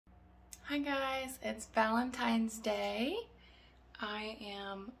Hi guys, it's Valentine's Day. I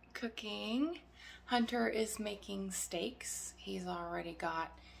am cooking. Hunter is making steaks. He's already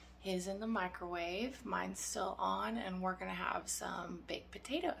got his in the microwave. Mine's still on, and we're gonna have some baked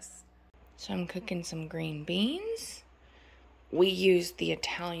potatoes. So I'm cooking some green beans. We used the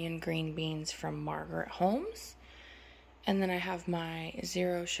Italian green beans from Margaret Holmes. And then I have my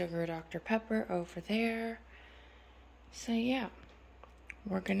zero sugar Dr. Pepper over there. So yeah,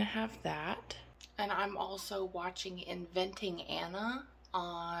 we're gonna have that. And I'm also watching Inventing Anna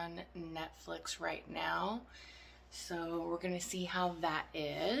on Netflix right now. So we're gonna see how that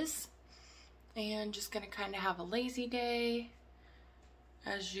is. And just gonna kind of have a lazy day.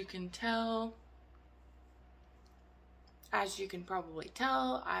 As you can probably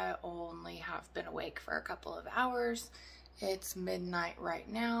tell, I only have been awake for a couple of hours. It's midnight right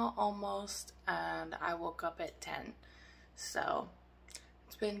now, almost, and I woke up at 10. So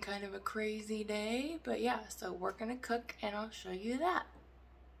it's been kind of a crazy day, but yeah, so we're gonna cook and I'll show you that.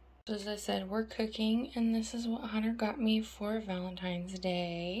 As I said, we're cooking, and this is what Hunter got me for Valentine's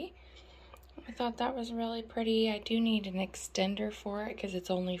Day. I thought that was really pretty. I do need an extender for it because it's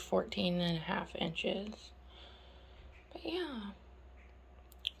only 14.5 inches. But yeah,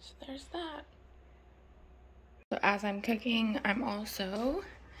 so there's that. So as I'm cooking, I'm also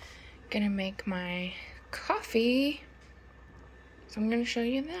gonna make my coffee. So I'm gonna show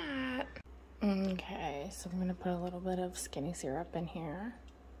you that. Okay, so I'm gonna put a little bit of skinny syrup in here.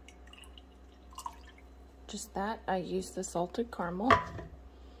 Just that. I use the salted caramel.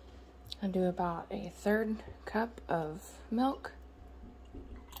 I do about a 1/3 cup of milk.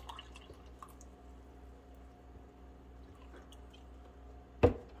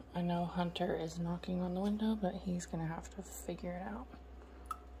 I know Hunter is knocking on the window, but he's gonna have to figure it out.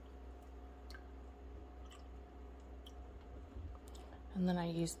 And then I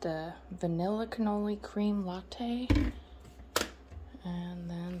used the vanilla cannoli cream latte. And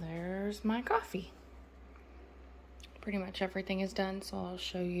then there's my coffee. Pretty much everything is done, so I'll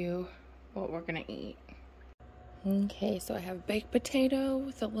show you what we're gonna eat. Okay, so I have baked potato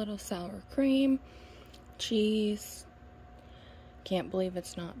with a little sour cream, cheese, can't believe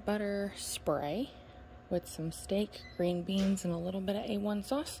it's not butter, spray with some steak, green beans, and a little bit of A1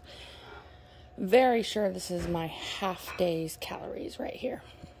 sauce. Very sure this is my half day's calories right here.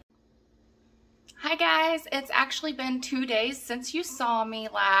 Hi guys, it's actually been 2 days since you saw me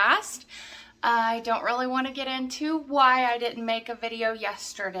last. I don't really want to get into why I didn't make a video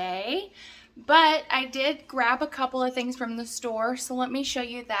yesterday, but I did grab a couple of things from the store, so let me show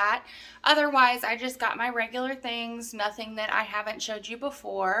you that. Otherwise, I just got my regular things, nothing that I haven't showed you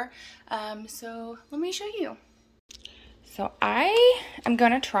before. So let me show you. So I am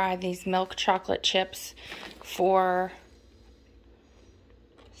going to try these milk chocolate chips for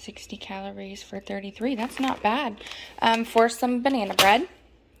 60 calories for 33. That's not bad. For some banana bread.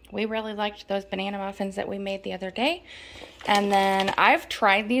 We really liked those banana muffins that we made the other day. And then I've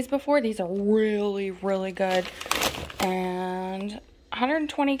tried these before. These are really, really good. And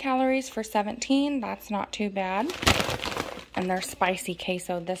 120 calories for 17. That's not too bad. And they're spicy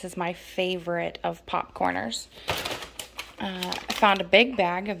queso. This is my favorite of popcorners. I found a big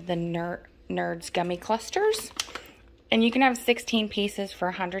bag of the Nerds gummy clusters. And you can have 16 pieces for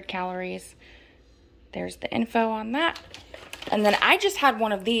 100 calories. There's the info on that. And then I just had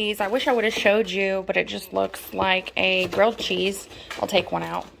one of these. I wish I would have showed you, but it just looks like a grilled cheese. I'll take one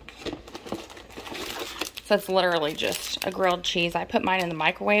out. So it's literally just a grilled cheese. I put mine in the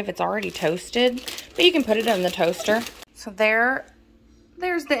microwave. It's already toasted, but you can put it in the toaster. So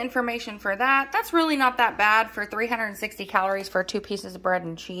there's the information for that. That's really not that bad for 360 calories for 2 pieces of bread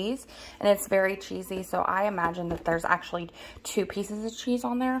and cheese. And it's very cheesy, so I imagine that there's actually 2 pieces of cheese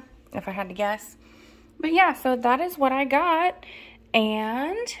on there, if I had to guess. But yeah, so that is what I got.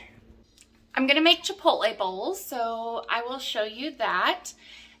 And I'm gonna make chipotle bowls, so I will show you that.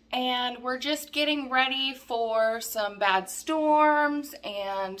 And we're just getting ready for some bad storms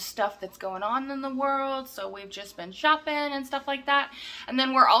and stuff that's going on in the world. So we've just been shopping and stuff like that. And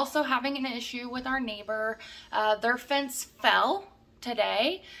then we're also having an issue with our neighbor. Their fence fell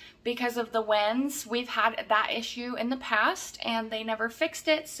today because of the winds. We've had that issue in the past and they never fixed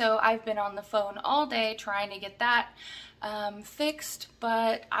it. So I've been on the phone all day trying to get that fixed,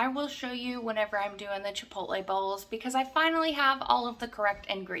 but I will show you whenever I'm doing the chipotle bowls because I finally have all of the correct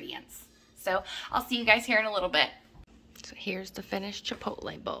ingredients. So I'll see you guys here in a little bit. So here's the finished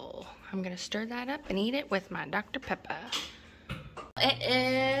chipotle bowl. I'm gonna stir that up and eat it with my Dr. Pepper. It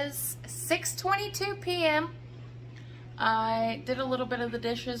is 6:22 p.m. I did a little bit of the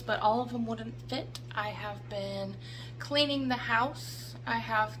dishes, but all of them wouldn't fit. I have been cleaning the house. I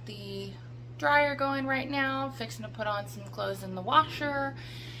have the dryer going right now, fixing to put on some clothes in the washer,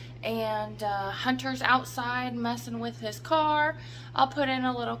 and Hunter's outside messing with his car. I'll put in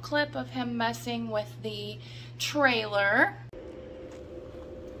a little clip of him messing with the trailer.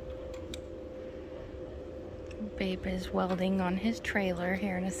 Babe is welding on his trailer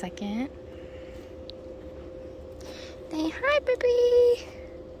here in a second. Say hi, baby.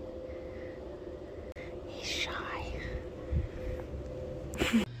 He's shy.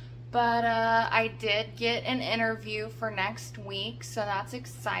 But I did get an interview for next week, so that's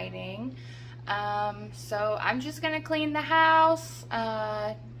exciting. So I'm just gonna clean the house,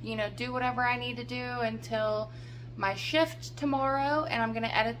 you know, do whatever I need to do until my shift tomorrow, and I'm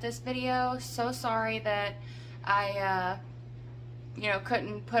gonna edit this video. So sorry that I, you know,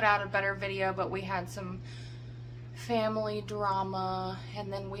 couldn't put out a better video, but we had some family drama,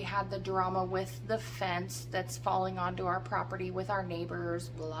 and then we had the drama with the fence that's falling onto our property with our neighbors,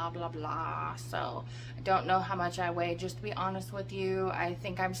 blah blah blah. So I don't know how much I weigh, just to be honest with you. I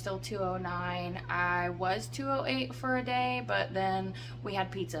think I'm still 209. I was 208 for a day, but then we had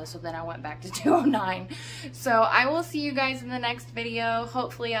pizza, so then I went back to 209. So I will see you guys in the next video.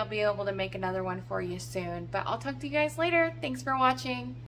 Hopefully I'll be able to make another one for you soon, but I'll talk to you guys later. Thanks for watching.